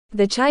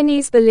The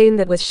Chinese balloon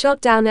that was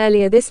shot down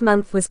earlier this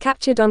month was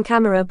captured on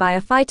camera by a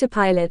fighter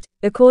pilot,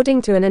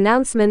 according to an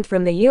announcement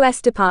from the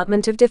U.S.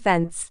 Department of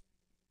Defense.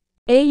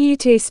 A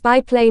U-2 spy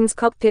plane's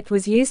cockpit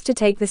was used to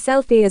take the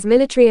selfie as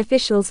military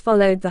officials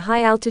followed the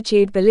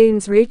high-altitude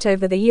balloon's route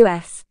over the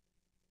U.S.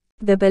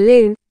 The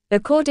balloon,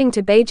 according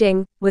to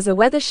Beijing, was a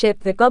weather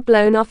ship that got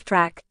blown off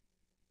track.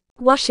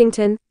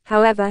 Washington,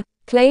 however,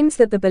 claims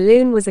that the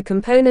balloon was a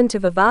component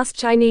of a vast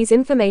Chinese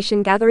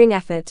information-gathering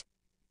effort.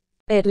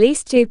 At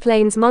least 2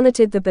 planes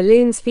monitored the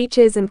balloon's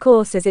features and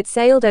course as it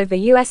sailed over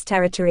U.S.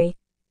 territory.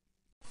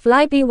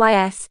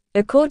 Fly-BYS,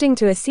 according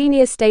to a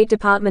senior State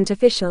Department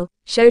official,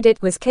 showed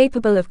it was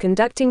capable of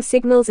conducting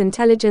signals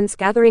intelligence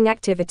gathering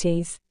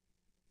activities.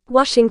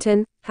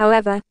 Washington,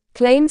 however,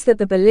 claims that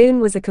the balloon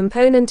was a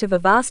component of a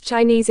vast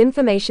Chinese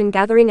information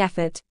gathering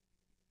effort.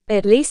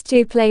 At least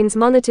 2 planes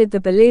monitored the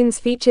balloon's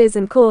features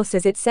and course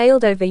as it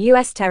sailed over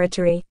U.S.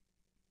 territory.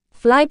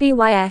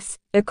 Fly-BYS,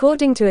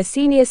 according to a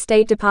senior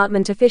State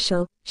Department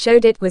official,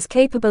 showed it was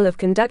capable of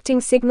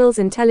conducting signals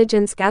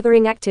intelligence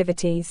gathering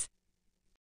activities.